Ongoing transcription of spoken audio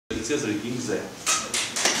ლექციას რიგინგზე.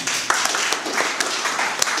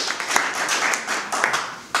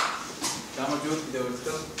 გამარჯობათ კიდევ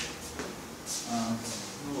ერთხელ.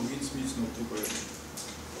 ვინც მიცნობთ უკვე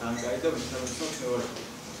განკაიდა ვითარებისას მე ვარ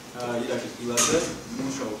ირაკლი კილაძე,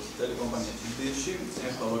 მუშაობ ტელეკომპანია GDS-ში,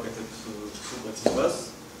 ახლა ვაკეთებ სუპერცებას,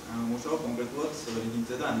 მუშაობ კონკრეტულად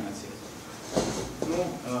რიგინგზე და ანიმაციაზე.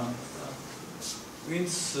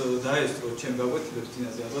 ვინც დაესწრო ჩემ გაგვეთილებს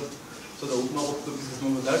წინაზე ალბათ ცოტა უკმაყოფილების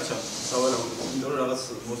გზნობა დარჩა, სავარაუდოდ, იმიტომ რომ რაღაც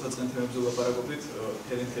მოსაწყენ თემებზე ვლაპარაკობთ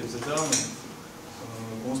ფერენთებზე და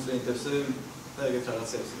კონსტრეინტებზე და ეგეთ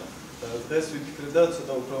რაღაცებზე. დღეს ვიფიქრე და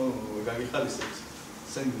ცოტა უფრო გაგიხალისებთ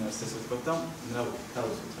სემინარს ესე ვთქვათ და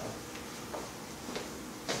დავუსვით.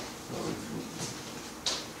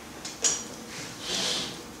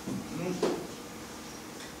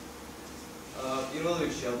 პირველ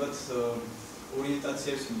რიგში ალბათ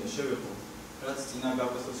ორიენტაციებს მინდა შევეხო, რაც წინა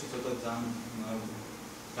გაკვეთილში ცოტა ძალიან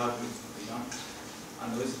გაგვიწევდი რა.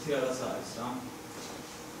 ანუ ესეთი რაღაცა არის რა.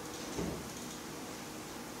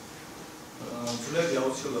 ძვლები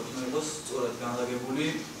აუცილებლად უნდა იყოს სწორად განლაგებული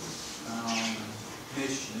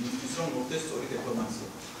მეში, იმისთვის რომ მოხდეს სწორი დეფორმაცია.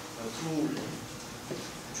 თუ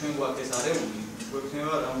ჩვენ გვაქვს ეს არეული,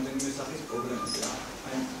 გვექნება რამდენიმე სახის პრობლემები რა.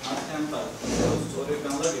 აი, მათგან მხარეს სწორი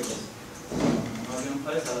განლაგება, მაგრამ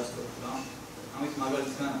მხარეს არასწორად რა. ამით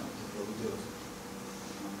მაგალითს განავითარებ ვიდეოზე.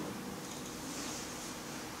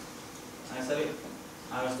 აი, ეს არის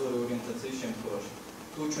არასწორი ორიენტაციის შემთხვევაში.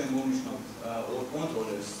 თუ ჩვენ მოვნიშნავთ ორ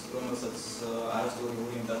კონტროლერს, რომელსაც არასწორი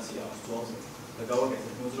ორიენტაცია აქვს ძვალზე და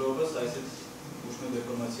გავაკეთებთ მოძრაობას, აი ესეთ უშნო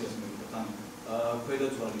დეფორმაციას მივიღებთ. ანუ ქვედა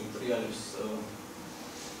ძვალი ტრიალებს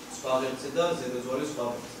სხვა ღერძზე და ზედა ძვალი სხვა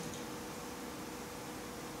ღერძზე.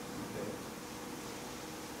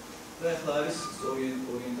 და ახლა არის სწორი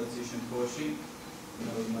ორიენტაციის შემთხვევაში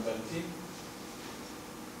მაგალითი.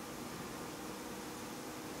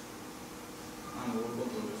 ანუ ორ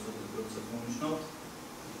კონტროლერს როდესაც მოვნიშნავთ,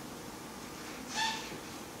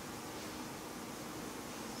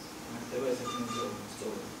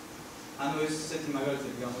 ანუ ესეთი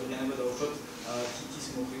მაგალითები გამოიყენება დავუშვათ თითის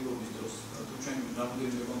მოხილობის დროს. თუ ჩვენ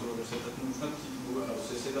რამდენიმე კონტროლერს ერთად მოვუშვათ, თითი მოვეყავს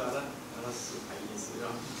ესე და არას აი ესე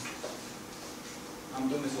რა.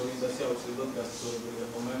 ამიტომ ეს ორიენტაცია აუცილებლად გასწორებული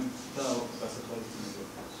ხომ და გასათვალისწინებელი.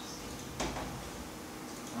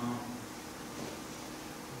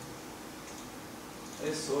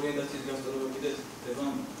 ეს ორიენტაციის გასწორება კიდე ხდება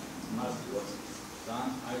მარტივად. და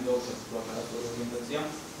აი დავუშვათ თუ არასწორი ორიენტაცია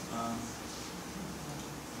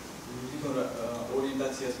თვითონ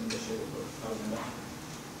ორიენტაციას მინდა შევეხო თავიდან.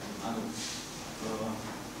 ანუ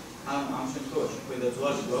ამ შემთხვევაში ქვედა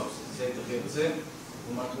ძვალი გვაქვს ზედა ღერძზე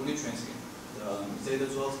მიმართული ჩვენსკენ და ზედა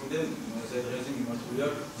ძვალს კიდე ზედა ღერძზე მიმართული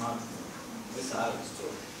აქვს მარჯვნივ. ეს არ არის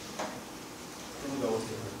სწორი. თუ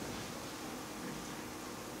გავასწორებ.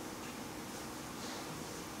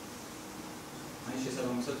 აი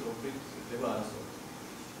შესაბამისად როქვით ხდება არასწორი.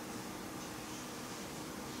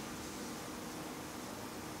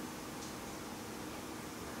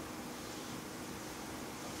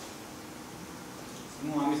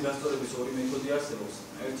 ამის გასწორების ორი მეთოდი არსებობს.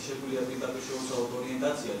 ერთი შეგვიძლია პირდაპირ შევუცვალოთ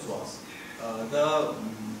ორიენტაცია ძვალს და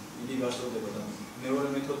იგი გასწორდება და მეორე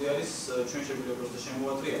მეთოდი არის ჩვენ შეგვიძლია просто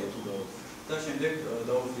შემოვატრიალოთ უდავოდ და შემდეგ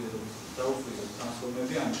დაუშვიდოთ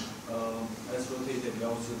ტრანსფორმები, ან ეს როტეიტები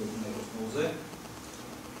აუცილებლად უნდა იყოს ნულზე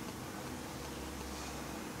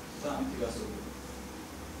და ამით გასწორდება.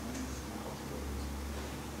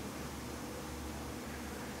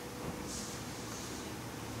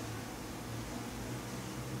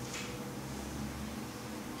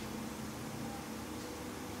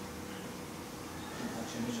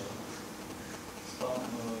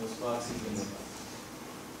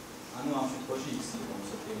 ანუ ამ შემთხვევაში X იყო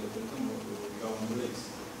მოსაწილებელი და გავამბულე X.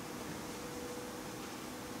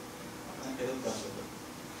 ან კიდევ გასაგებ.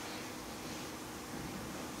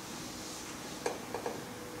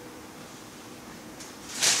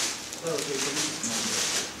 და როტეიტები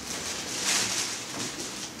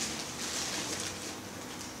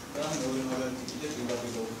და მეორე მაგალითი კიდე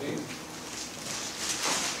პირდაპირ გავხდი.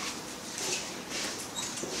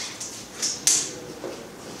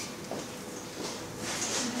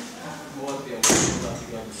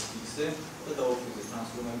 და დავუშვიდეთ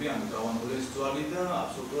ტრანსფორმები, ანუ გავანულეს ძვალი და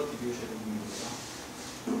აბსოლუტურად იგივე შეგვიძლია.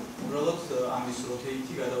 უბრალოდ ამის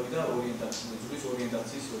როტეიტი გადავიდა ძვლის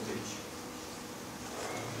ორიენტაციის როტეიტში.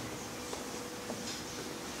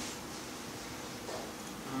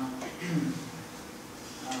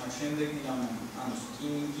 შემდეგი ანუ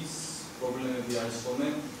სკინინგის პრობლემები არის ხოლმე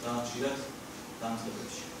ხშირად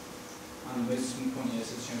დამწყებებში. ანუ მეც მქონია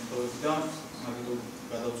ესეთი შემთხვევები და მაგით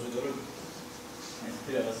გადავწყვიტე რომ ეს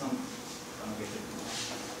პირადასამ გამოგეჭებინა.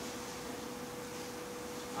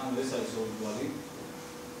 ანუ ეს არის ორი კვალი,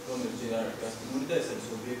 რომელიც ჯერ არ არის გასტინული და ეს არის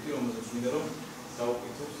ობიექტი, რომელზეც მინდა რომ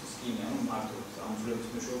გავუკეთოთ სკინი, ანუ მარტო ამ ძვლების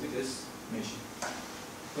მეშვეობით ეს მეში.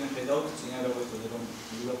 თქვენ ხედავთ წინა გაგვეცოდე რომ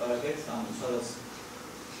ვილაპარაკეთ, ანუ სადაც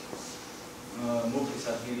მოკლის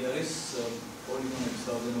ადგილი არის პოლიგონების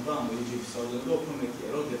რაოდენობა, ანუ EG-ების რაოდენობა უფრო მეტია,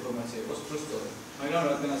 რომ დეფორმაცია იყოს უფრო სწორი. მაგრამ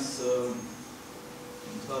რადგანაც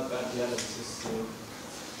თქვათ კარგი არ არის ეს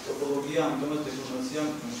ტოპოლოგია, ამიტომაც დეფორმაცია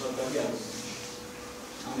თქვათ კარგი არ არის.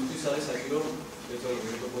 ამისთვის არის საჭირო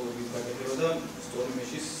სპეციალური ტოპოლოგიის გაკეთება და სწორი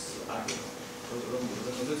მეშის აგება,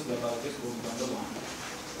 რომელზეც ვილაპარაკეთ გულიდან და ვან.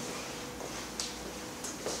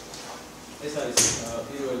 ეს არის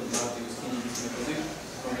პირველი მარტივი სკინის მეთოდი,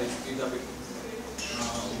 რომელიც პირდაპირ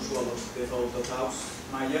უშუალოდ დეფაულტად აქვს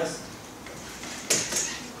მაიას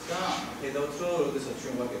და ხედავთ, რომ როდესაც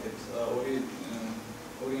ჩვენ ვაკეთებთ ორი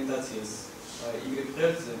ორიენტაციას Y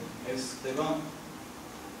ღერძზე, ეს ხდება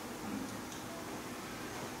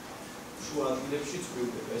შუა ადგილებში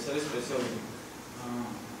წვივდება. ეს არის სპეციალური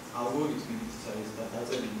ალგორითმი, ის არის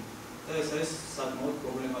დაწერილი და ეს არის საკმაოდ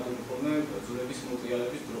პრობლემატური ხოლმე ძვლების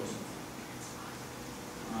მოტრიალების დროს.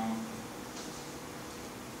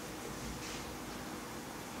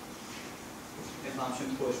 ამ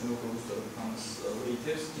შემთხვევაში მე ვგულისხმობ ამას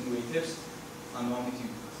weight-ებს, skin weight-ებს, ანუ ამით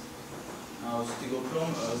ვცდილობ რომ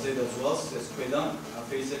ზედა ძვალს ეს ქვედა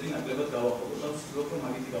face-ები ნაკლებად გავაყოლო და ვცდილობ რომ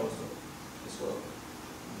მაგითი გავასწორო ეს ყველაფერი.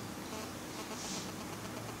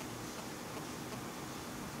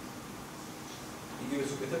 იგივე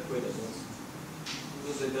ვუკეთებ ქვედა ძვალს.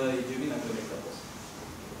 ზედა EG-ები ნაკლებად გავასწორო.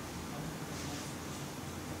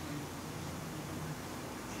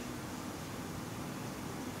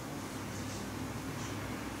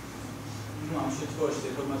 ამ შემთხვევაში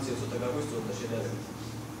ინფორმაცია ცოტა გაგვისწორდა და შედარებით.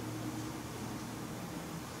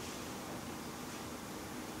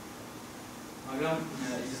 მაგრამ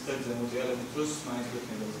ის ღერძზე მოძიალების დროს მაინც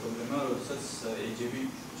გვექნება ეს პრობლემა, როდესაც EG-ები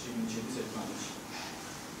შიგნით შედის ერთმანეთში.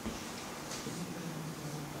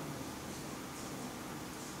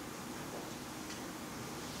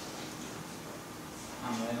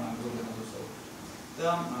 ამ პრობლემას ვსაუბრობ.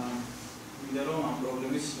 და მინდა რომ ამ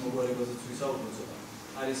პრობლემის მოგვარებაზეც ვისაუბროთ ცოტა.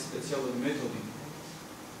 არის სპეციალური მეთოდი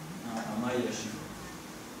მაიაში.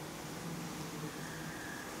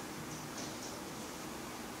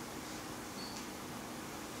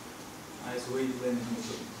 ეს weight blending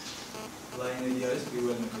მეთოდი. ლაინერი არის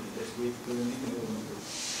პირველი მეთოდი, ეს weight blending მეთოდი.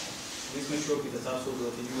 ეს მეშვეობითაც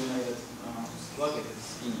აბსოლუტურად იგივენაირად ვაკეთებ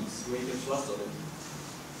სკინის weight-ებს ვასწორებ.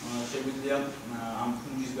 შეგვიძლია ამ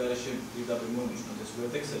ფუნჯის გარეშე პირდაპირ მოვნიშნოთ ეს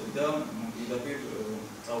ვერტექსები და პირდაპირ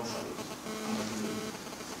წავშალოთ ამ ადგილებში.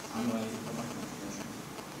 ანუ აი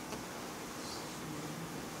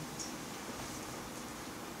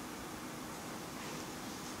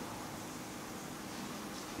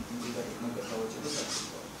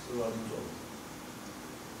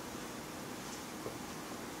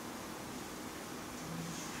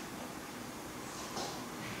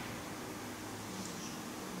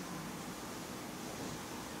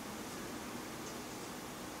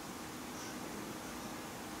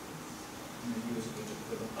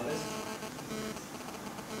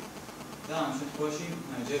და ამ შემთხვევაში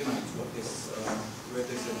ჯერ მაინც გვაქვს ეს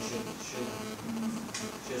ვერტექსები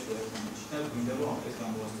შეშლება ერთმანეთში და გვინდა რომ ეს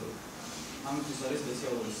გამოვასწოროთ. ამისთვის არის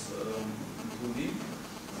სპეციალური ტული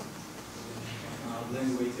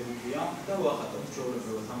blend weight-ებია და ვახატავთ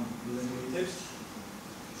ჩვეულებრივად ამ blend weight-ებს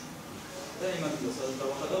და იმ ადგილას სადაც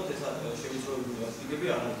დავახატავთ ეს შევიწროებული ადგილები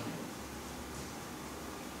არ არის.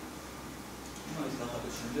 ეს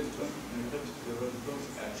დახატვის შემდეგ თქვენ მივიღებთ ბევრად უფრო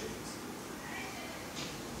კარგი შეფასება.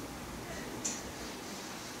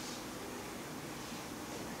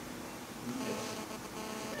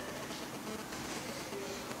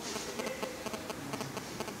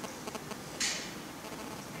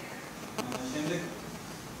 შემდეგ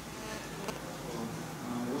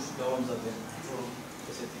უშ დავამზადე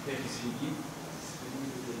ესეთი ფეხის რიგი.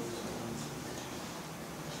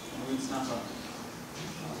 ვინც ნახა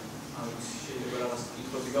შეიძლება რაღაც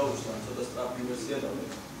კითხვები გაუჩნდა, ცოტა სწრაფი ვერსია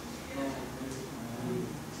დავდეთ.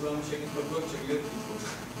 თუ ამ შეკითხვები გვაქვს, შეგიძლიათ კითხოთ.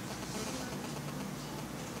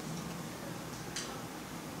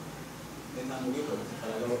 მე მოგიყვებით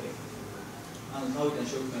ახლა გავაკეთე. ანუ თავიდან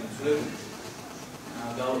შევქმნით ძვლები,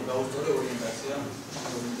 გავუსწორე ორიენტაცია,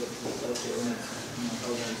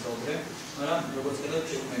 თავიდან ისაუბრე, მაგრამ როგორც ხედავთ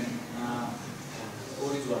შევქმნი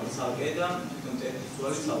ორი ძვალი ცალკე და თვითონ წერტის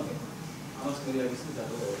ძვალი ცალკე. ამას მე რეაგისტი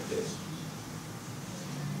დაგავარდეთ.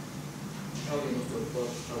 თავიდან ვუსწორებ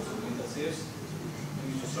თავის ორიენტაციებს,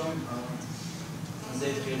 იმისთვის რომ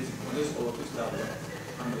ზედ ღერძი გქონდეს ყოველთვის დაბლა.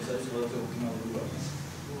 ანუ ეს არის ყველაზე ოპტიმალური ვარიანტი.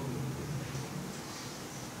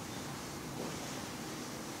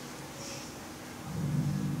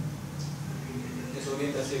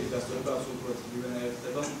 ვერსიების გასწორება აბსოლუტურად იგივენაირად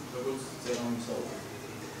ხდება, როგორც წერა მისაუბრე.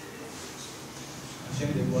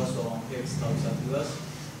 შემდეგ ვასწავლ ამ ეფექტს თავის ადგილას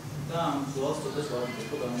და ამ ბრძოლას წოდებს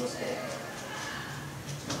ვარდისო განმასწავლებ.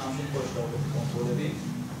 ამ შემთხვევაში დავუყევი კონტროლები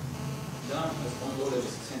და ეს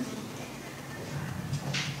კონტროლების ცენტრი.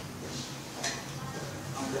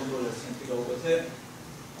 ამ კონტროლების ცენტრი გავუკეთე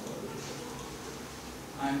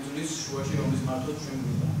ამ ძვლის შუაში, რომლის მართლაც ჩვენ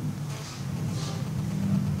გვიდა.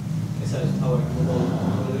 ეს არის თავი გლობალური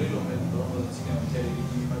კონტროლერი, რომელიც იქნება მთელი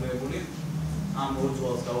რიგი მიმაგრებული. ამ ორ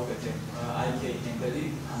ძვალს გავუკეთე IK ჰენდელი,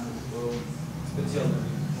 ანუ სპეციალური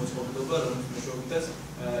მოწყობილობა, რომლის მეშვეობითაც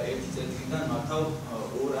ერთი წელიწადიდან მართავ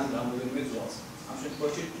ორ ან რამდენიმე ძვალს. ამ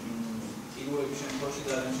შემთხვევაში კიდურების შემთხვევაში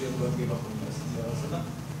ძალიან შეიძლება გებახმოვნა ესეთი რაღაცა და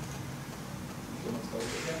იმას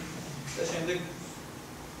გავუკეთე. და შემდეგ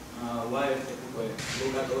ვაერთებ უკვე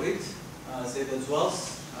ლოკატორით ზედა ძვალს,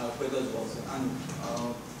 ქვედა ძვალზე. ანუ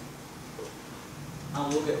ამ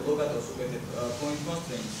ლოკატორს უკეთებ point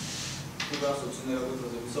constraints. გასულ სცენარებზე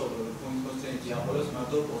ვისაუბრებ point constraint-ი აპოლოს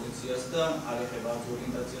მარტო პოზიციას და არ ეხება არც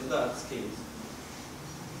ორიენტაციას და არც scale-ს.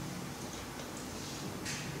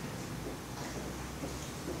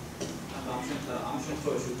 ამ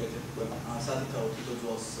შემთხვევაში ვუკეთებ უკვე სათითაო თითო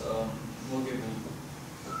ძვალს მოგებულ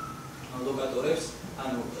ლოკატორებს,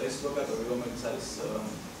 ანუ ეს ლოკატორი, რომელიც არის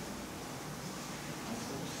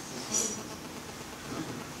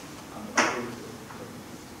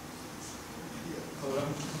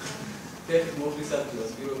ერთ მოკლის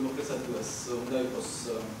ადგილას, პირველ მოკლის ადგილას უნდა იყოს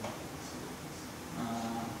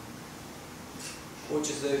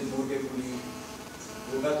ოჭზე მორგებული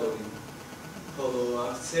ლოკატორი, ხოლო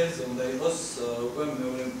აქცერზე უნდა იყოს უკვე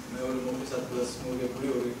მეორე მოკლის ადგილას მორგებული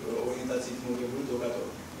ორიენტაციით მორგებული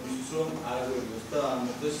ლოკატორი. იმისთვის რომ არ აღიაროს და არ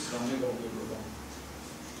მოხდეს რამე გაუგებრობა.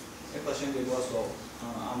 ეხლა შემდეგ ვასვავ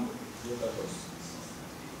ამ ლოკატორს.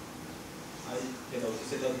 აი, გადავწყვეტ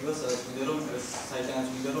ისეთ ადგილას, სადაც მინდა რომ საიტანაც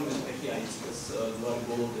მინდა რომ ეს ფეხი აიწეს, ძვალი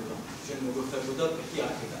ბოლოვდება. ჩვენ მოგვეხებოდა ფეხი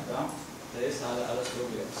აქედან რა და ეს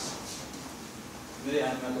არასდროულად. მე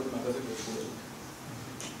ანიმატორი მაგაზე გვეშურები.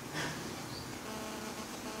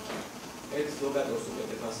 ეს ლოკატორს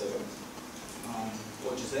უკეთებ ასევე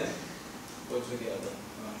ოჭზე კი არა,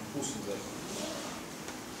 ფუსლზე.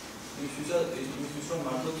 იმისთვის რომ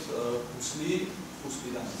მართლაც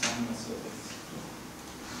ფუსლიდან ანიმაცია ეფექტი.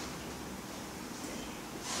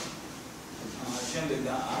 შემდეგ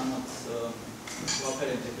და ამათ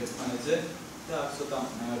ვაფერენდებ ერთმანეთზე და აქ ცოტა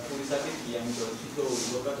რთული საკითხია, იმიტომ რომ თითოეული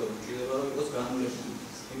ლოკატორი შეიძლება რომ იყოს განულებული.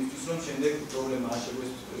 იმისთვის რომ შემდეგ პრობლემა არ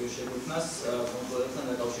შეგვექმნას კონტროლერთან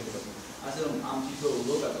დაკავშირებით. ასე რომ ამ თითოეულ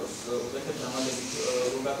ლოკატორს უკეთებ დამატებით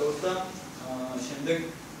ლოკატორს და შემდეგ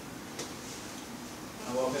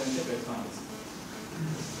ვაფერენდებ ერთმანეთზე.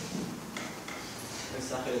 ეს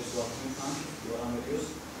სახელებს ვახსენებ ამ პარამეტრებს.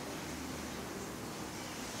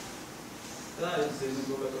 და ეს ზედა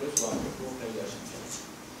ლოკატორებს ვაკეთებ ხელიაში.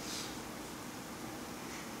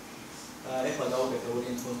 ეხლა დავუკეთე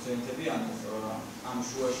ორient კონსტრეინტები, ანუ ამ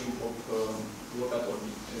შუაში მყოფ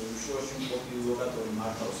ლოკატორი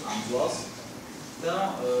მართავს ამ ძვალს და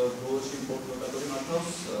ბოლოში მყოფ ლოკატორი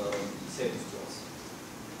მართავს ზედის ძვალს.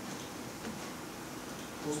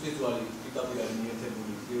 ფუსლის ძვალი პირდაპირ არის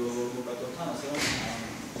მიერთებული პირველ ლოკატორთან, ასე რომ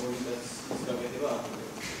ორიენტაციის გაკეთება არ ხდება.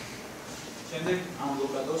 შემდეგ ამ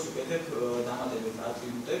ლოკატორს უკეთებ დამატებით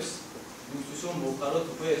ატრიბუტებს, იმისთვის რომ მოვხაროთ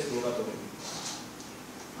უკვე ეს ლოკატორები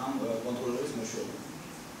ამ კონტროლერის მეშვეობით.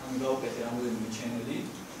 ანუ გავუკეთე რამდენიმე ჩენელი,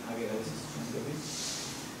 აგერ არის ეს ჩენელები.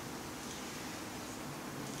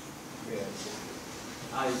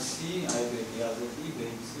 IC, IBC,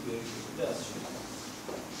 BBC, BBC და ასე შემდეგ.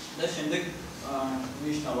 და შემდეგ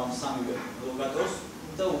ნიშნავ ამ სამივე ლოკატორს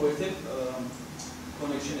და უერთებ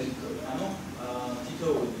კონექშენები, ანუ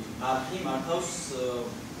თითოეული არხი მართავს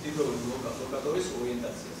თითოეული ლოკატორის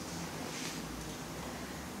ორიენტაციას.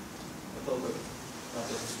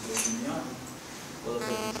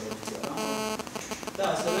 და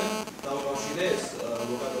ასევე დავუკავშირე ეს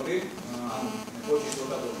ლოკატორი, ანუ კოჭის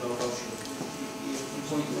ლოკატორი დავუკავშირე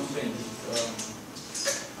point constraint,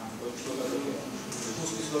 ანუ კოჭის ლოკატორი,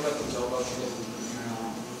 ფუსლის ლოკატორი დავუკავშირე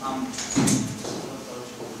ამ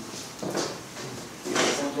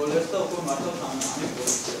კონტროლერს და უკვე მართავს ამ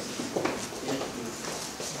პოზიციას.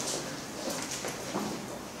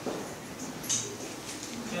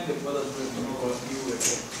 შემდეგ ყველასთვის მოვიურეთ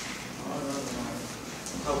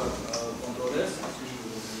თავად კონტროლერს.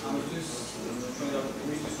 ამისთვის ჩვენ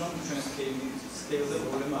იმისთვის რომ ჩვენ scale-ზე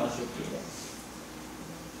პრობლემა არ შეგვიძლია.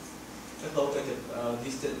 ეხლა ვუკეთებ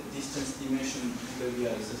distance dimension-ები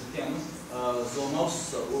არის ესეთი, ანუ ზომავს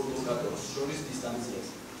ორ ლოკატორს შორის დისტანციას.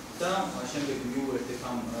 და შემდეგ მივუერთებ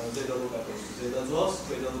ამ ზედა ლოკატორს ზედა ძვალს,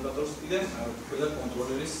 ქვედა ლოკატორს კიდე ქვედა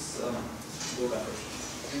კონტროლერის ლოკატორს.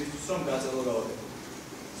 იმისთვის რომ გაწელო გავაკეთო.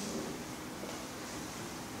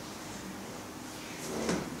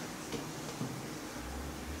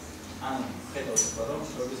 ანუ ხედავთ რომ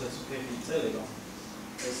როდესაც ფეხი წერება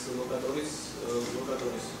ეს ლოკატორის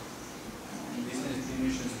business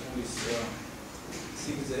dimensions ტულის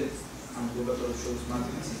სიგრძე ამ ლოკატორის შორის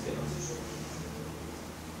მარტივად სისტემა.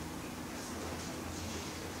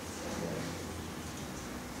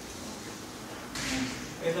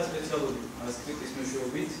 ეხლა სპეციალური სკრიპტის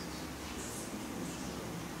მეშვეობით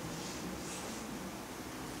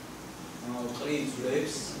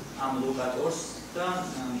ყრიძვლებს ამ ლოკატორს და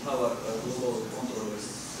მთავარ global controllers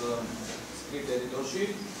script editor-ში,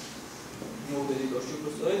 node editor-ში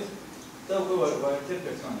უბრალოდ და უკვე ვაერთებ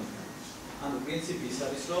ერთმანეთთან. ანუ პრინციპი ის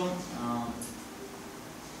არის, რომ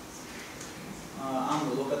ამ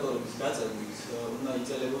ლოკატორების გაწევით უნდა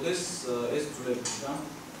იწერებოდეს ეს ძვლები და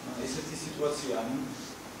ესეთი სიტუაცია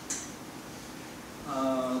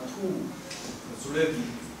თუ ძვლები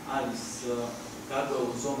არის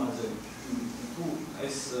გარკვეულ ზომაზე თუ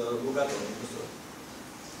ეს ლოკატორი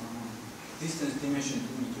distance dimension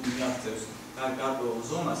თუ მიაღწევს გარკვეულ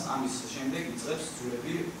ზომას, ამის შემდეგ იწყებს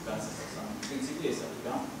ძვლები გაწევას. ანუ პრინციპი ეს არის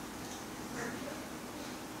რა.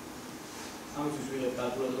 ამისთვის ვიღებ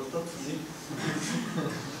კალკულატორს და ვთვლი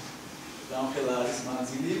გამხელა არის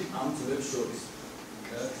მანძილი ამ ძვლებს შორის.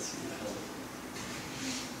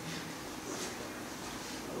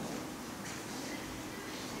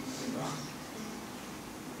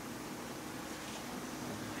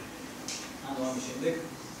 ანუ ამის შემდეგ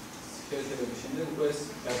შეერთებების შემდეგ უკვე ეს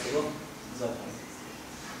გაწევა მზად არის.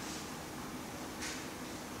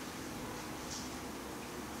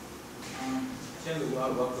 შემდეგ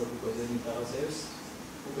ვაკრობ უკვე ზედმეტ რაღაცებს,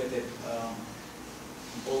 უკეთებ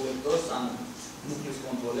პოლვექტორს, ანუ ნუკლეის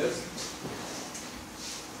კონტროლერს.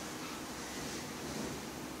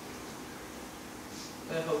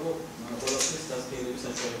 ეხლა ყველაფრის დასახელების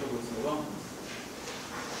საშუალება გვეცნობა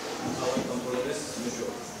თავი კონტროლერის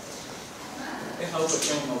მეშვეობით. ეხლა უკვე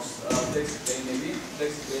შემოგვაქვს ფლექსი პლეინები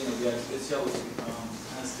არის სპეციალური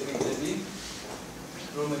სკრიპტები,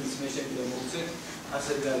 რომელიც მე შემიძლია მოვუწევ,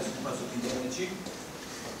 ასევე არის უფასოდ ინტერნეტში.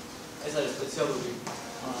 ეს არის სპეციალური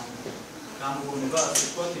გამოგონება, ასე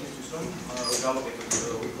ვთქვათ, იმისთვის რომ გავაკეთოთ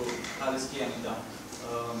უფრო ხარისხიანი და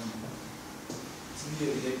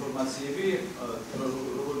ძლიერი დეფორმაციები,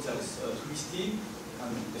 როგორც არის twist-ი,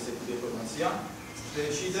 ანუ ესეთი დეფორმაცია,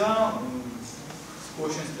 stretch-ი და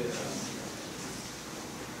squash and stretch.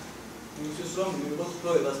 იმისთვის რომ მივიღოთ უფრო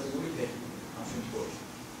ელასტიკური ფეხი ამ შემთხვევაში.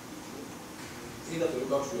 წინადად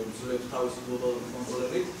ვიკავშირებ ძვლებს თავისი global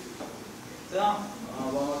controller-ით და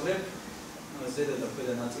ვამაგრებ ზედა და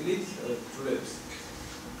ქვედა ნაწილით ძვლებს.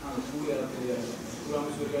 ანუ თუ არაფერი არ არის, თუ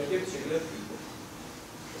რამეს ვერ გაიგებთ, შეგიძლიათ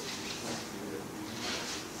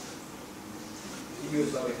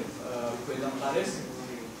იგივეს ვაკეთებ ქვედა მხარეს.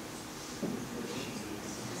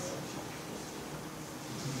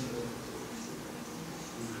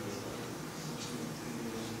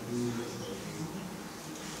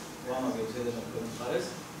 ვამაგრებ ზედა და ქვედა მხარეს.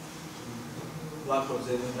 ვაქრობ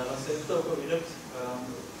ზედა რაღაცებს და უკვე ვიღებთ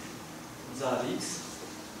მზარ X.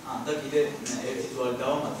 და კიდე ერთი ძვალი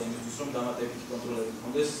დავამატე იმისთვის, რომ დამატებითი კონტროლერი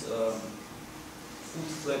გქონდეს foot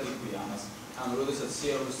flag-ი ქვია ამას. ანუ როდესაც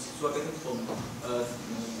სიარულს ვაკეთებ ხოლმე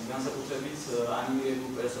განსაკუთრებით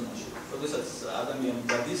ანიმირებულ პერსონაჟში. როდესაც ადამიანი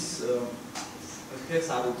გადის, ფეხს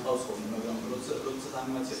არ უწყავს ხოლმე, მაგრამ როდესაც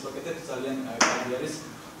ანიმაციას ვაკეთებ, ძალიან კარგი არის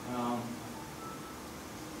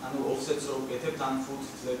ანუ offsets რო ვკეთებთ ან foot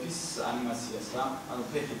flag-ის ანიმაციას რა. ანუ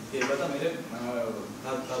ფეხი დგება და მერე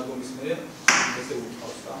დადგომის მერე ესე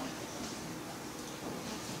უწყავს რა.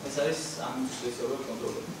 ეს არის ამის სპეციალური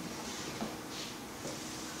კონტროლერი.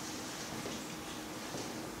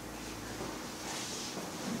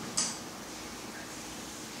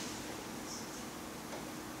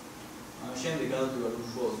 შემდეგ გადავდივარ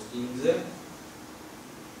უშუალოდ სკრინზე.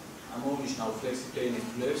 ამოვნიშნავ ფლექსი პლეინის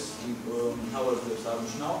ძვლებს, მთავარ ძვლებს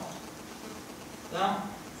ავნიშნავ და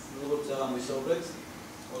როგორც აღარ ვისაუბრეთ,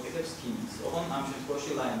 ვაკეთებ სკინს. ოღონდ ამ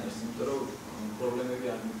შემთხვევაში ლაინერს, იმიტომ რომ პრობლემები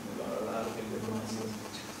არ მიქნება არაფერი დეფორმაციას.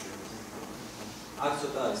 აქ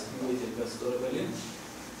ცოტა არის კილაძე გასწორებელი,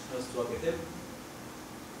 რაც ვაკეთებ.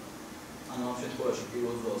 ანუ ამ შემთხვევაში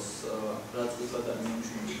პირველ ძვლს რაც ვიფად არის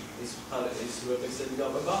მიმშვიდე, ის რეფლექსები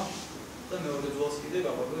გავაბა და მეორე ძვლს კიდე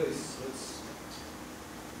გავაბა ის რაც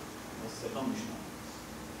ასე გამიშნა.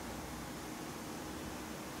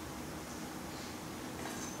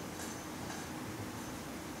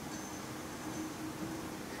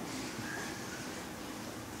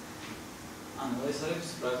 ანუ ეს არის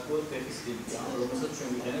პრაქტიკულად ფეხის ტიპი, რომელსაც ჩვენ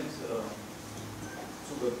ვიყენებთ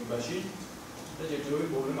სუპერტიპაში და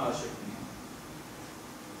ჯერჯერობით პრობლემა არ შექმნია.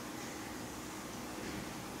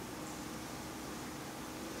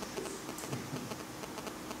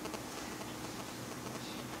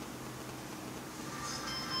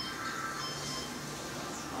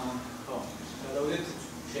 გადავიდეთ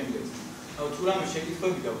შემდეგზე. თუ რამე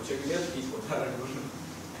შეკითხვები გაქვთ, შეგიძლიათ გითხრათ, არა გქონდა.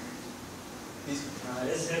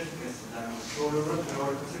 ეს ერთის და პრობლემად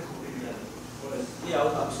მეორე კომპიუტერია. კი,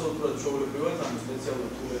 აბსოლუტურად ჩვეულებრივად, ანუ სპეციალური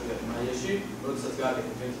ტულები არის მაიაში, როდესაც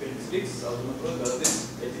გააკეთებ ფეხის რიგს, ავტომატურად გადადის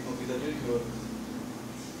ერთი კომპიუტერი მეორე.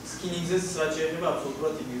 სკინინგზეც რაც შეეხება,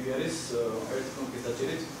 აბსოლუტურად იგივე არის ერთი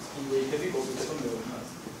კომპიუტერით სკინინგები კომპიუტერთან მეორე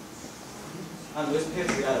ხაზი. ანუ ეს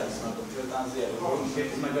ფეხი არ არის მარტო ფერტანზე არის, რომ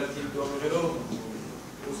ფეხის მაგალითი ვიღებე, რომ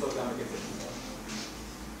უსწორ გამეკეთებ.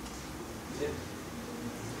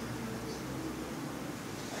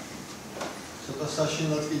 ცოტა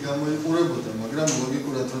საშინლად კი გამოიყურებოდა, მაგრამ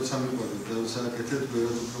ლოგიკურად როცა მიყვარდეთ და სააკეთეთ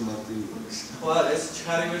ბევრად უფრო მარტივი არის. ხო, ეს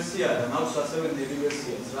ჩქარი ვერსიაა და მაქვს ასევე ნელი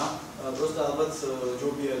ვერსიაც რა. просто ალბათ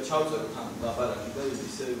ჯობია ჩავწეროთ ამ ლაპარაკი და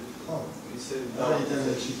ისე და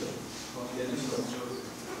ინტერნეტში და ხო, ინტერნეტში და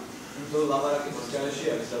თუ ლაპარაკის გარეშე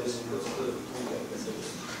არის სადაც უფრო თულა ეს.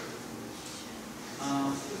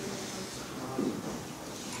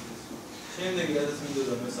 შემდეგი რაც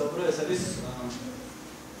მინდოდა მესაუბრე, ეს არის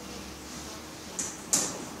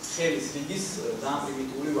ხელის რიგის ძალიან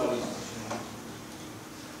პრიმიტიული ვარიანტი.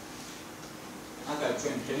 აქ არის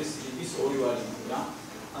ჩვენ ხელის რიგის ორი ვარიანტი რა.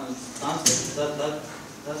 ანუ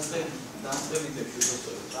დამწყებითებში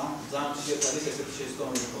უბრალოდ რა. ძალიან ხშირად არის ესეთი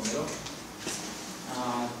შეცდომები ხოლმე, რომ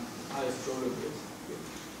ეს პრობლემაა.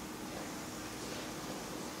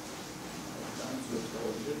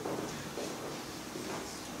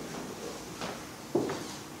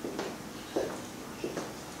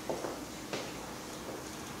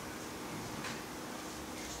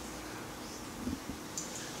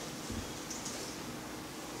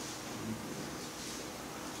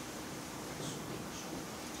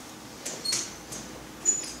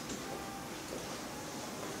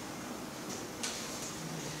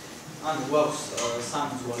 ანუ გვაქვს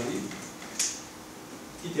სამი ძვალი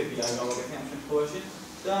თითები არ გავაკეთე ამ შემთხვევაში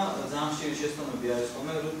და ძალიან ხშირი შეცდომები არის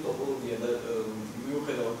ხოლმე რომ ტოპოლოგია და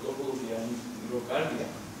მიუხედავად ტოპოლოგია რო კარგია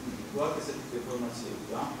გვაქვს ესეთი დეფორმაციები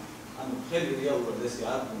რა ანუ ხელი რეალურად ესე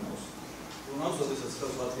არ გუნავს როდესაც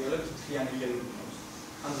ხელს ვატრიალებთ თლიანი ხელი გუნავს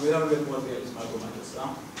ანუ ვერავინ მოატრიალებს მაგომატას რა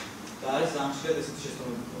და არის ძალიან ხშირად ესეთი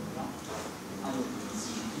შეცდომები ხოლმე რა ანუ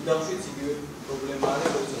იდავშიც იგივე პრობლემა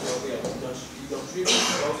არის როდესაც ვატრიალებთ იდავში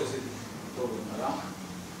გვაქვს ესეთი პრობლემა რა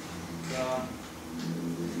და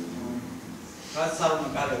რაც არ უნდა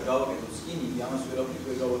კარგად გავაკეთოთ სკინინგი, ამას ვერავით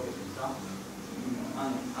ვერ გავაკეთებთ რა.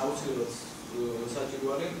 ან აუცილებლად საჭირო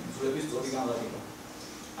არის ძვლების სწორი განლაგება.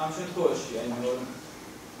 ამ შემთხვევაში აი მეორე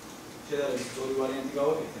შედარებით სწორი ვარიანტი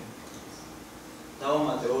გავაკეთე.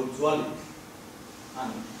 დავამატე ორი ძვალი.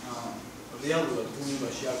 ანუ რეალურად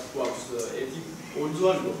ბუნებაში აქ გვაქვს ერთი ორი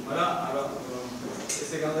ძვალი გვაქვს, მაგრამ არა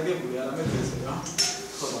ესე განლაგებული, არამედ ესე რა.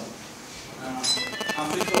 ხო და ამ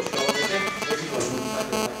შემთხვევაში გავაკეთე ერთი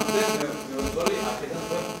ძვალი აქედან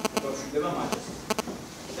გვაშვიდება მაგას.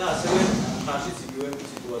 და ასევე ხარშიც იგივე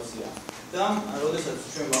სიტუაცია. და როდესაც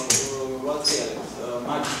ჩვენ ვატრიალებთ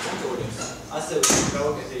მაგის კონტროლებს, ასევე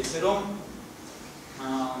გავაკეთე ისე რომ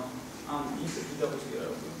ამ იდაპოს კი რა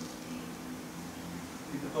ვთქვი.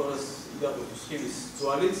 იდაპოს სხივის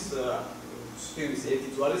ძვალიც, სხივის ერთი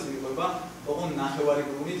ძვალიც მიყვება ოღონდ ნახევარი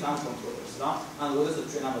ბრუნით ამ კონტროლებს რა. ანუ როდესაც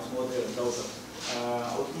ჩვენ ამას მოვატრიალებთ დავუშვათ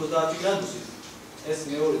 90 გრადუსით ეს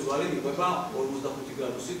მეორე ძვალი მიყვება 45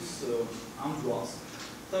 გრადუსით ამ ძვალს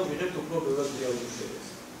და ვიღებთ უფრო ბევრად რეალურ შედეგს.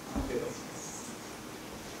 ამ ფეროვში.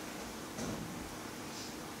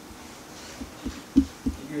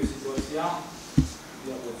 იგივე სიტუაცია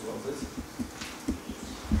რეალურ ძვალზეც.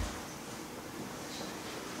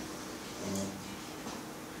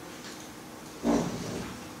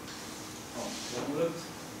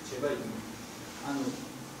 შეიძლება იგივე. ანუ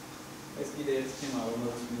ეს კიდე ერთი თემა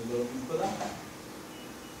რომელიც მინდოდა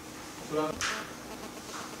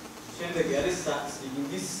შემდეგი არის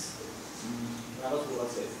სკინინგის რაღაც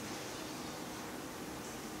უღაცები.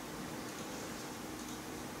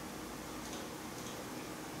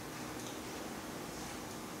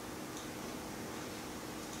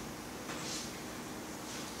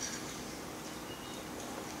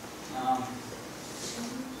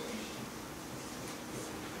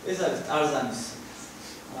 ეს არის ტარზანის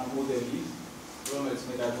მოდელი, რომელიც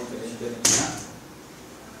მე გადმოვწერე ინტერნეტში.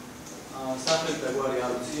 საფრთხე და გვარი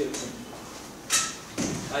არ ვიცი ერთი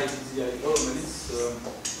აი ძია იყო რომელიც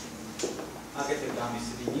აკეთებდა ამის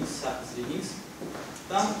რიგინგს, სახის რიგინგს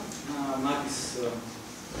და მაგის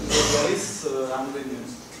არის რამოდენიმე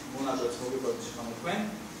მონაკვეთს მოგიყვებით შეხამოთ თქვენ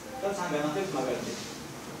და თან განახლებთ მაგალითად.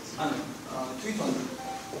 ანუ თვითონ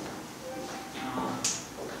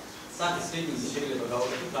სახის რიგინზე შეიძლება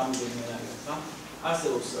გავაკეთოთ რამოდენიმე რამე რა.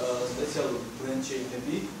 არსებობს სპეციალური blend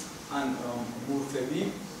shape-ები ან morph-ები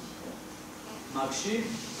მაგში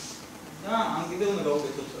და ამ კიდევ უნდა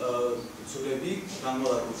გავაკეთოთ ცვლები,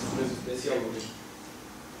 განმალარებული ცვლები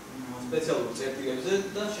სპეციალური წერტილებზე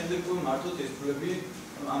და შემდეგ უკვე მართოთ ეს ცვლები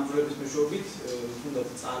ამ ცვლების მეშვეობით თუნდაც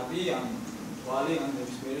წარბი ან თვალი ან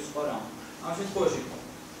ნებისმიერი სხვა რამ. ამ შემთხვევაში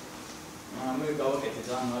მე გავაკეთე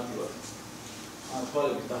ძალიან მარტივად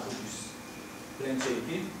თვალების დახუჭვის blend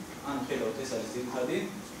shape-ი, ან ხედავთ ეს არის ძირითადი,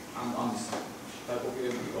 ამის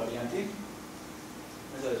დაკოპირებული ვარიანტი.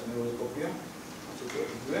 ეს არის მეორე კოპია, ასე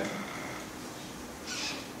ვთქვი.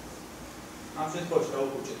 ამ შემთხვევაში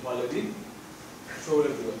გავუხუჭე თვალები,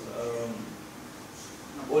 ჩვეულებრივად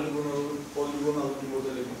პოლიგონალური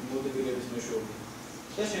მოდელირების მეშვეობით.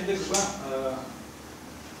 და შემდეგ უკვე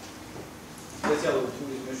სპეციალური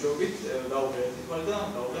თულის მეშვეობით გავუყრე ერთი თვალი და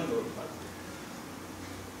გავუყრე მეორე თვალი.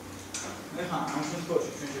 ეხლა ამ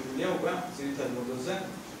შემთხვევაში ჩვენ შეგვიძლია უკვე ძირითად მოდელზე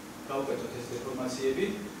გავუკეთოთ ეს დეფორმაციები.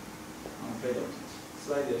 ანუ ხედავთ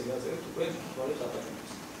სლაიდერს გაწერეთ უკვე თვალი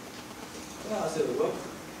დაპაჭრებს. და ასევე გვაქვს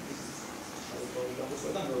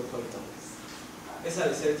და მეორე თვალი დაპაჭრებს. ეს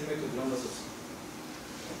არის ერთი მეთოდი, რომელსაც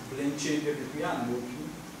blend shape-ები ქვია, ან morph-ი.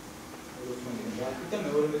 როგორც მომენტი გავაკეთე და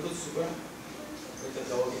მეორე მეთოდს უკვე ერთად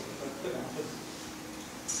გავაკეთეთ და განახლებთ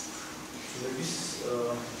ცვლების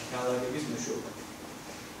განლაგების მეშვეობით.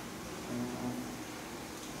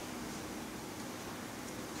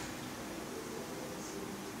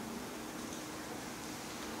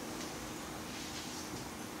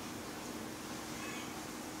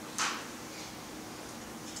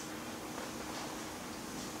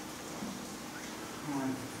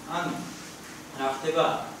 ან რა ხდება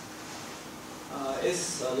ეს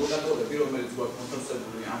ლოკატორები, რომელიც გვაქვს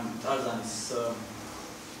მოთავსებული ამ ტარზანის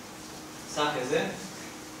სახეზე,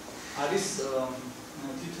 არის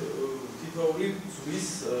თითოეული ზღვის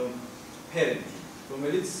ფერი,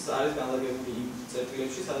 რომელიც არის განლაგებული იმ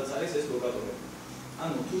წერტილებში, სადაც არის ეს ლოკატორები.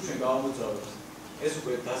 ანუ თუ ჩვენ გავამოძრავებთ, ეს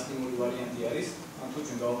უკვე დასკინული ვარიანტი არის, ან თუ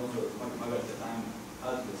ჩვენ გავამოძრავებთ მაგალითად ამ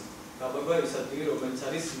ადგილს, გაბაგვა ის ადგილი, რომელიც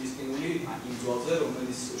არის მისკინული იმ ძვალზე,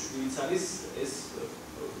 რომელიც შვილიც არის ეს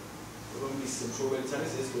რომლის მშობელიც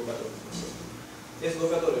არის ეს ლოკატორი. ეს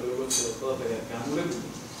ლოკატორები როგორც ყველაფერი არის განულებული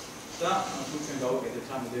და თუ ჩვენ გავაკეთებთ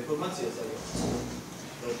ამ დეფორმაციას, აი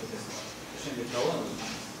ეს შემდეგ გავანალიზებთ.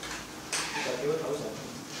 იტაკება თავის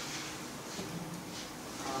ადგილს.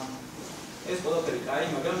 ეს ყველაფერი კაი,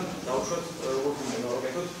 მაგრამ დავუშვათ როგორ უნდა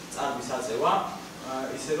გავაკეთოთ წარბის აწევა,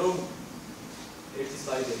 ისე რომ ერთი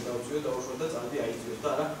სლაიდერი დავწვიოთ, დავუშვათ და წარბი აიწვიოს და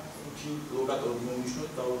არა ხუთი ლოკატორი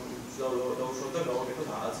მოვნიშნოთ, დავუშვათ და გავაკეთოთ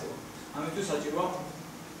აწევა. ამისთვის საჭიროა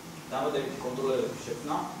დამატებითი კონტროლერების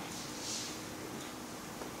შექმნა.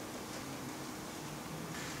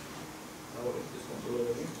 დავაკეთოთ ეს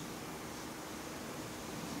კონტროლერები.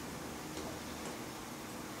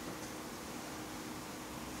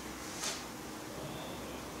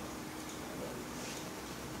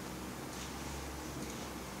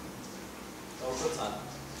 დავუშვათ წარბი.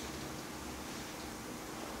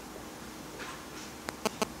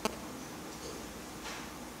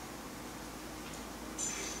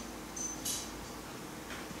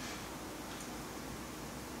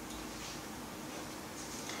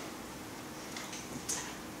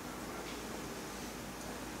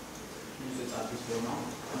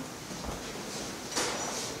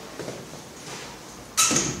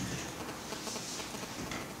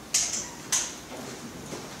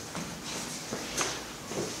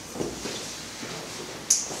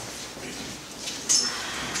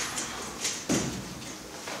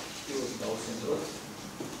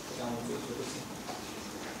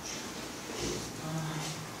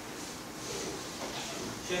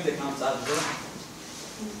 შემდეგ ამ წარბზე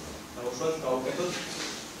დავუშვათ გავუკეთოთ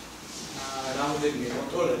რამოდენიმე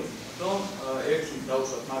კონტროლერი, რომ ერთი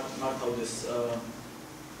დავუშვათ მართავდეს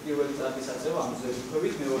პირველი წარბის აწევა, ანუ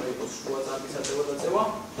ზედმიწევრით, მეორე იყოს შუა წარბის აწევა დაწევა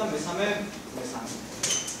და მესამე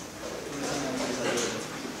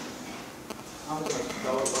ამიტომ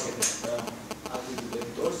გავაკეთეთ არტიკულ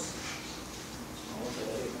ედიტორს.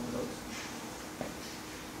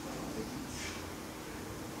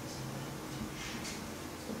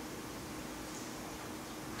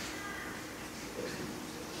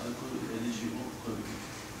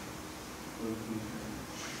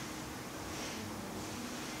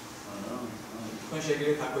 თქვენ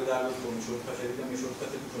შეგიძლიათ აქვე დააგროვოთ შორტკატები და მე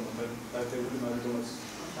შორტკატები თქვენ დაგდებული მაგდომას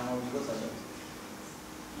გამოვიდება სადაც.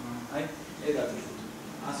 აი ედადი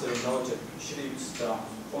ასევე დავაჭერ შრიფტს და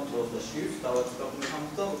კონტროლს და შრიფტს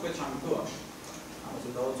დავაწყობთ და უკვე ჩამიგდო აქ. ამაზე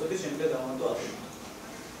დავაწოდე, შემდეგ დავამატო აქ.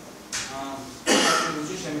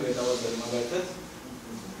 ასეთი შემიძლია დავაწერო მაგალითად.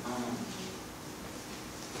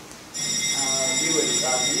 პირველი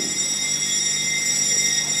წარდი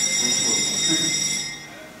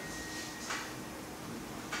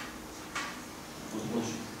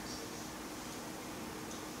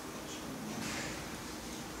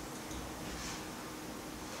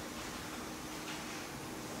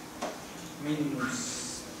minus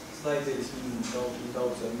slideris minus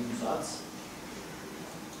dauzer minus ats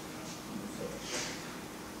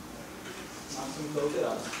maximum dauzer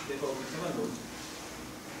ats default იქნება 0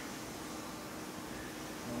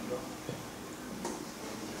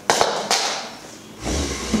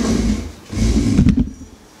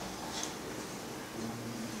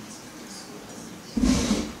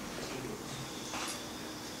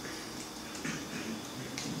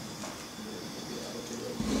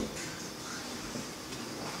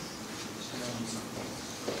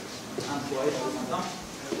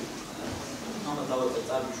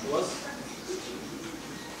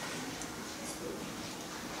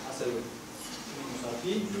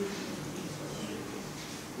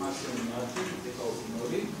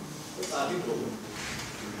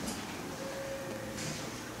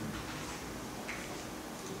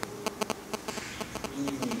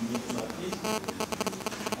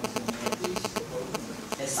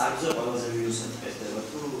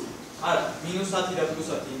 minus-10 და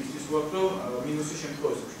plus-10 იმისთვის ვაქვს, რომ მინუსის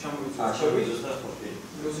შემთხვევაში ჩამოვიწევთ.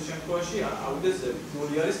 მინუსის შემთხვევაში ავიდეს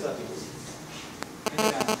 0 არის სტატიკური.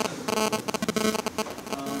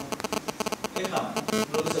 ეხლა,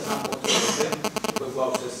 როდესაც ამ კონტროლზე უკვე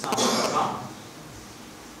გვაქვს ეს 3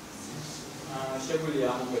 შეგვიძლია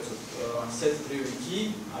ამოვეცოთ set driven key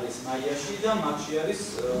არის მაიაში და მაგში არის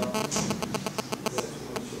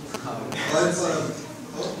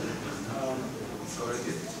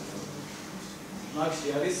Maxi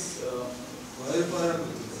არის wire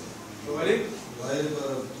parameter. რომელი? wire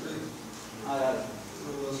parameter. არა.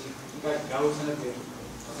 იქა გავუხსენებია.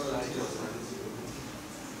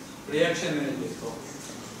 reaction manager ხო.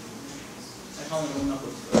 ახლა მე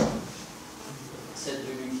ვნახოთ set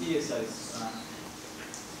driven key ეს არის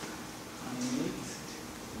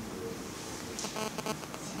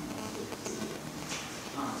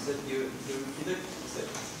set driven key და set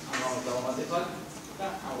ამავე დავამატებთ და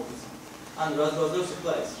ამოვიცავთ. ან რაც გვაქვს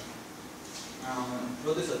ახლა ეს.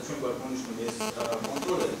 როდესაც ჩვენ გვაქვს მონიშნული ეს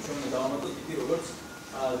კონტროლერი, ჩვენ უნდა დავამატოთ იგი როგორც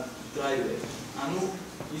დრაივერი. ანუ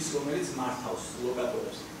ის რომელიც მართავს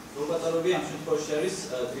ლოკატორებს. ლოკატორები ამ შემთხვევაში არის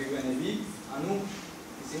დრივენები, ანუ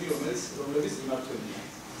ისინი რომლებიც იმართვებიან.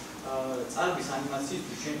 წარბის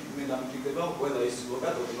ანიმაციისთვის ჩვენ მე დამკვიდრდება ყველა ის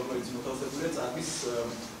ლოკატორი, რომელიც მოთავსებულია წარბის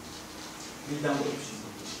მიდამოებში.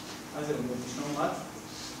 ასე რომ მონიშნავ მათ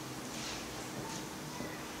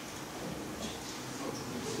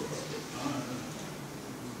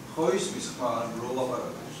ხო ისმის ხმა რო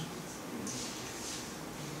ლაპარაკობს.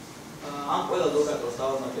 ამ ყველა ლოკატორს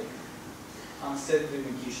დავამატებ ამ set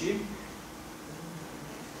driven key-ში.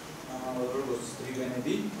 როგორც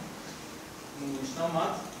driven-ები მონიშნავ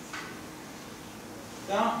მათ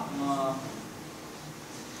და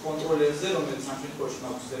კონტროლერზე, რომელიც ამ შემთხვევაში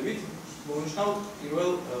მოგხსნებით, მონიშნავ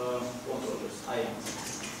პირველ კონტროლერს, აი ამას.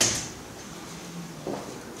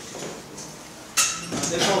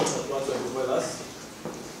 default-ად ვაწევ ყველას.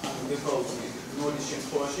 default 0-ის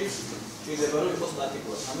შემთხვევაში შეიძლება რომ იყოს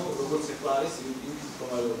სტატიკური, ანუ როგორც ახლა არის იმ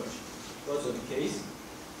მდგომარეობაში. ვაწევ case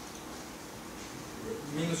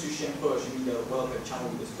მინუსის შემთხვევაში მინდა რომ ყველაფერი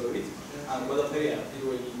ჩამოვიდეს სწორით, ანუ ყველაფერი არა,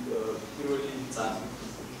 პირველი წარი.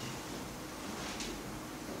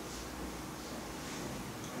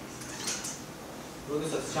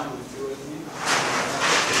 როდესაც ჩამოვიდეს პირველი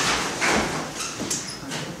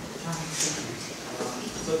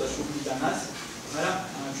ცოტა შუბლიდანაც მაგრამ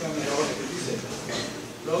ჩვენ მე გავაკეთებ ისე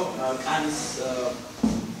რომ კანის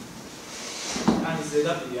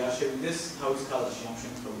ზედაპირი არ შევიდეს თავის ქალაში ამ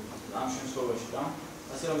შემთხვევაში რა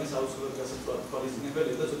ასე რომ ეს აუცილებლად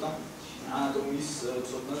გასათვალისწინებელია და ცოტა ანატომიის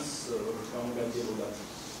ცოდნას გამოგაგებოდათ.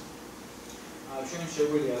 ჩვენ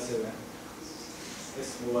შეგვიძლია ასევე ეს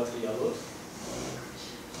მოვატრიალოთ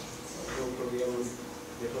პროგრამული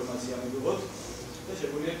დეფორმაცია მივიღოთ და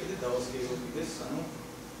შეგვიძლია კიდე დავასკეროთ კიდეს ანუ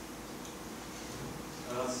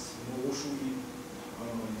რაც მოუშვი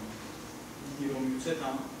იგი რომ მივცეთ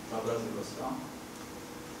ამ გაბრაზებას რა.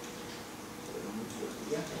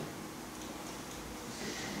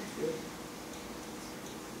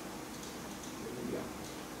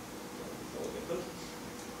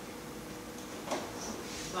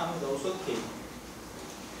 და ამ დავუსვათ K.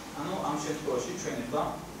 ჩვენ ახლა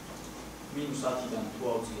 -10-დან თუ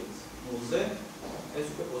ავწიეთ 0-ზე, ეს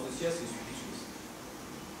უკვე პოზიციას იცვლის.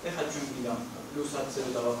 ეხლა ჩვენ გვინდა +10-ზე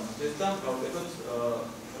დავაყენოთ ეს და გავაკეთოთ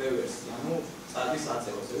რევერსი, ანუ წარგის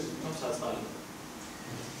აწევას, ეს ვთქვათ საწყალი.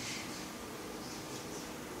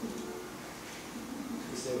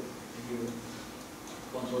 ისე იგივე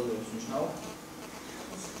კონტროლერს ნიშნავ.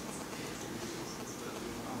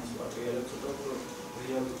 ამას ვაკეთებ ცოტა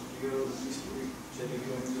რეალისტური შედეგი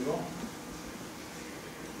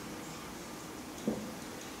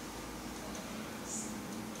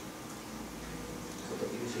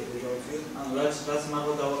ანუ რაც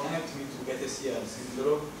მაღლა დავაყენებთ, მით უკეთესი არის, იმიტომ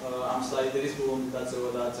რომ ამ სლაიდერის ბოლომდე დაწევა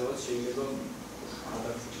და აწევაც შეიძლება არ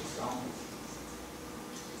დაგწუხდეს ამ.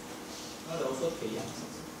 და დავუსვათ K-ს.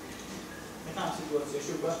 ეხლა ამ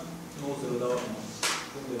სიტუაციაში უკვე 0-ზე რო დავაყენოთ,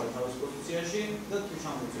 უნდა თავის პოზიციაში და თუ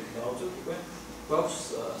ჩამოვწევთ და ავწევთ უკვე გვაქვს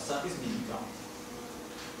სახის მიმიკა.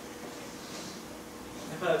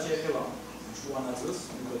 ეხლა რაც შეეხება შუანაწილს,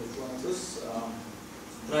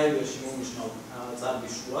 დრაივერში მომნიშნავ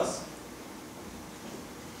წარგის შუას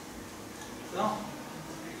და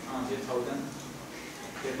ამჯერ თავიდან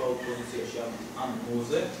დეფოლტ პოზიციაში ან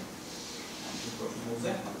 0-ზე,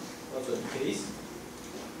 ვაწევთ K-ს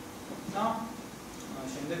და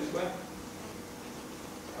შემდეგ უკვე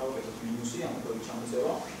ავაკეთოთ მინუსი, ანუ კოდი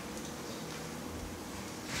ჩამოწევა.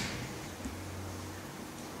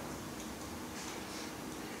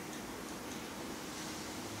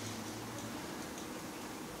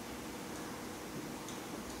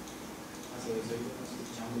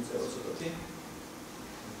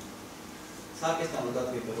 საკესთან რომ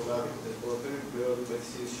დადგეთ რომ გავაკეთოთ ეს ყველაფერი, ბევრად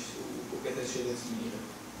უკეთეს შედეგს მიიღებთ.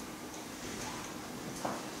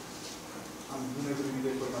 ამ ბუნებრივი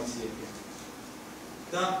დეფორმაციებია.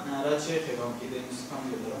 და რაც შეეხება კიდე იმის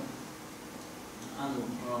ფამილია, რომ ანუ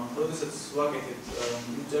როდესაც ვაკეთებთ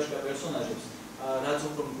უჯაშკა პერსონაჟებს, რაც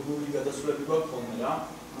უფრო გლუვი გადასვლები გვაქვს ხოლმე რა,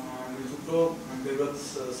 მით უფრო ბევრად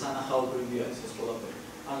სანახაობრივი არის ეს ყველაფერი.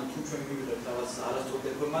 ანუ თუ ჩვენ მივიღებთ რაღაც არასწორ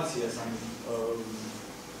დეფორმაციას, ანუ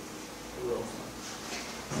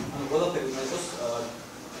ყველაფერი უნდა იყოს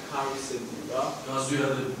კარვისებური და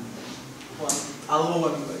გაზვიადებული.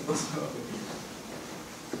 ალოვანი უნდა იყოს.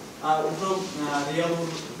 უფრო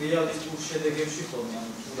რეალისტურ შედეგებში ხოლმე,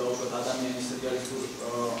 ანუ თუ დავუშვათ ადამიანის რეალისტურ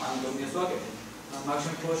ანატომიას ვაკეთებ, მაგ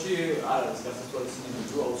შემთხვევაში არ არის გასაცვალისწინებელი,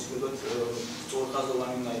 რომ აუცილებლად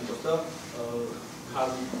სწორხაზოვანი უნდა იყოს და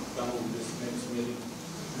ქარვი გამოვიდეს ნებისმიერი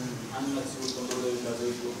ანიმაციური კონტროლერის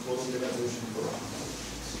გაზევით, ბოლომდე გაზევის შემთხვევაში.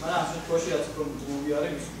 მაგრამ ამ შემთხვევაში რაც უფრო გლუვი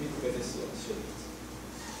არის, მით უკეთესი არის შედეგი.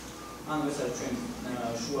 ანუ ეს არის ჩვენ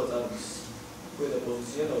შუა წარგის ქვედა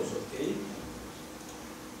პოზიცია და უსვათ K.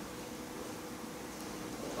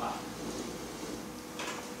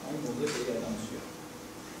 ამ მოდელს ეგ ადამიანია.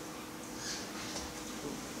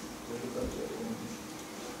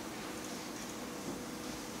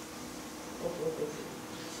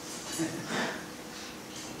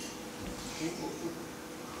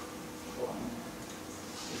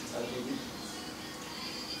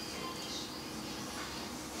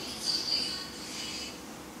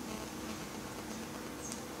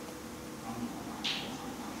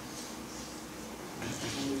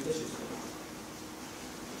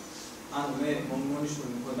 ანუ მე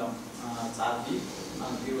მომონიშნული მქონდა წარგი,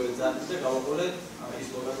 ანუ პირველი წარგი და გავაყოლე ის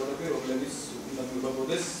ლოკატორები, რომლებიც უნდა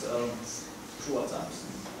მივაბოდეს შუა წარგს.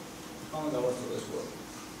 ანუ გავასწორე ეს ყველაფერი.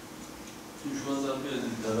 შუა წარგი ეს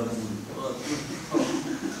გადაგული.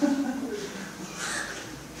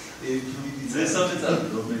 მესამე წარგი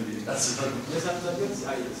რომელი კაცო? მესამე წარგიც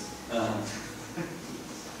აი ეს.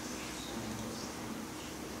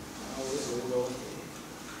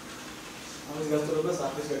 ამის გასწორება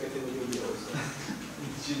სახლის გაკეთებულებია ის.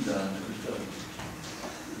 ჩინდა ნიკა.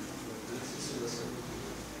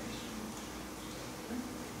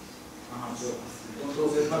 ჯო.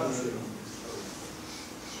 კონტროლზე მაგუსი.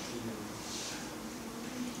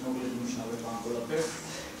 მოგვიყვება შავე პანკოლაფერ.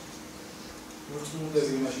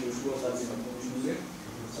 მოწმუნდები იმაში რომ შუა წარგი მომიშნული,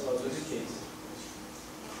 საბაზრები кейს.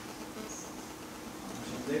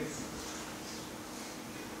 შემდეგ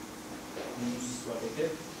მინუსს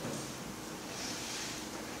ვაკეთებ.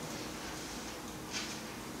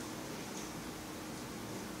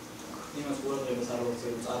 იმას ყურადღებას არ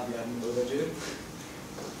ვაქცევ, წარგი არ მიყოდა ჯერ.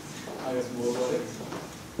 აგას მოვაყოლებ.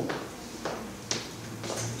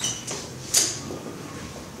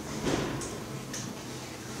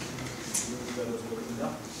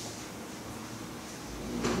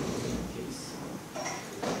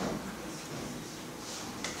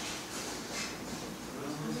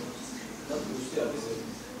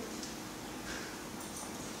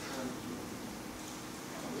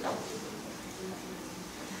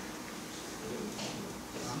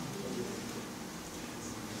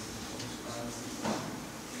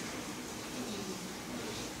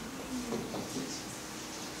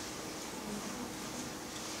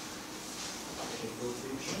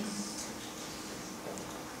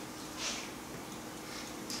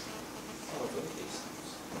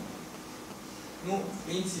 ну,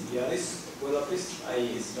 პრინციპი არის ყველაფრის აი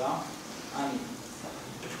ეს რა. ან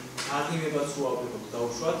აღიმებაც უაბრუნოთ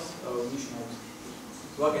დაუშვათ, ნიშნავთ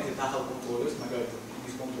ვაკეთებთ ახალ კონტროლერს, მაგალითად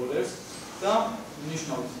ის კონტროლერს და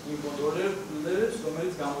ნიშნავთ იმ კონტროლერებს,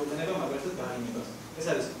 რომელიც გამოიყენება მაგალითად გაიმებას. ეს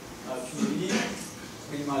არის ფილი,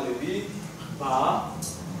 პრიმალები, ბა,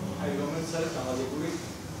 აი რომელიც არის დამატებული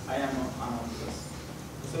აი ამ ამას.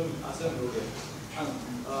 ასე მოვიდა. ანუ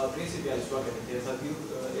პრინციპი არის ვაკეთებთ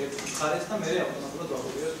ერთ მხარეს და მე ავტომატურად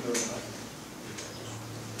ვაყურებთ მეორე მხარეს.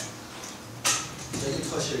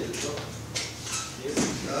 შეკითხვა შეიძლება?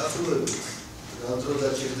 დაახლოებით რა დრო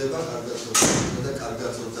დაჭირდება კარგად მოძრაობა და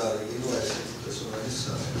კარგად მოძრაობა ესეთი პერსონაჟის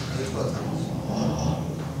ეკვა თამაში.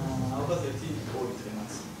 ალბათ ერთი ორი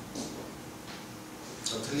თემაც.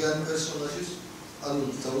 მთლიანი პერსონაჟის, ანუ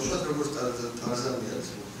დაუშვათ როგორც ტარზანი არის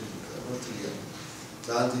მოფრინიკა, მთლიანი.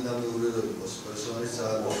 ძალიან დინამიური რო იყოს პერსონაჟი,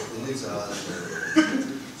 ძალიან მოხდილი, ძალიან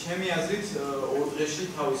ჩემი აზრით ორ დღეში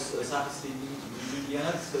თავის სახის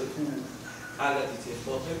რიგიანად თუ კარგად იცის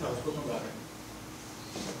ხოლმე თავის კუთვნილ გარეთ.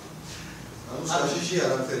 ანუ საშიში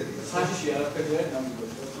არაფერია. საშიში არაფერი არ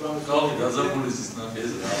ნამდვილად. გავი გაზაფხულის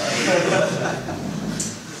ნახეს რა.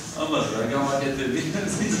 ამას რა გამაკეთები?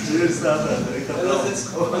 ჯერ სტანდარტი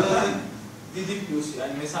ყველაზე დიდი პლუსი,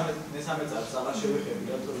 აი მესამე წელს აღარ შევეხები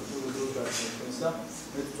რა თქო თუ გასაგებია და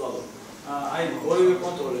მე ვწვალობ. აი ორივე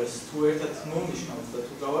კონტროლერს თუ ერთად მომნიშნავთ და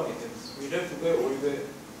თუ გავაკეთებთ, ვიღებთ უკვე ორივე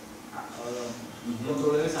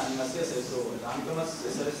კონტროლერის ანიმაციას ერთდროულად. ამიტომაც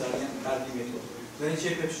ეს არის ძალიან კარგი მეთოდი.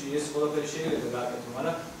 ლენჩეფებში ეს ყველაფერი შეიძლება გააკეთო,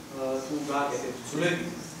 მაგრამ თუ გააკეთებთ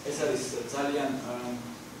ძვლებით, ეს არის ძალიან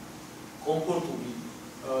კომფორტული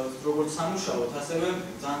როგორც სამუშაოდ, ასევე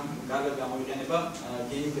ძალიან კარგად გამოიყენება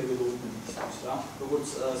game development-ისთვის რა, როგორც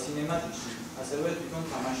cinematic-ში, ასევე თვითონ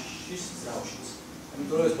თამაშის ზრდაშიც.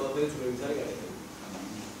 ამიტომ ეს ყველაფერი ძვლებით არის გააკეთებული.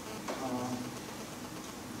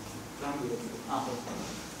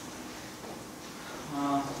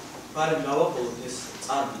 ბარემ გავაყოლოთ ეს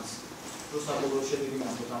წარბიც, რო საბოლოო შედეგი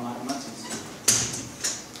მართოთ ამ ანიმაციის.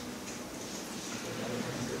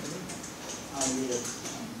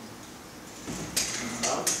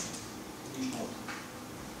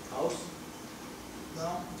 House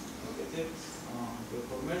now look at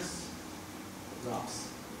performers graphs.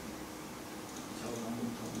 So I'm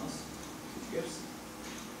going to Thomas gives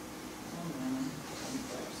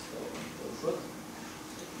types so short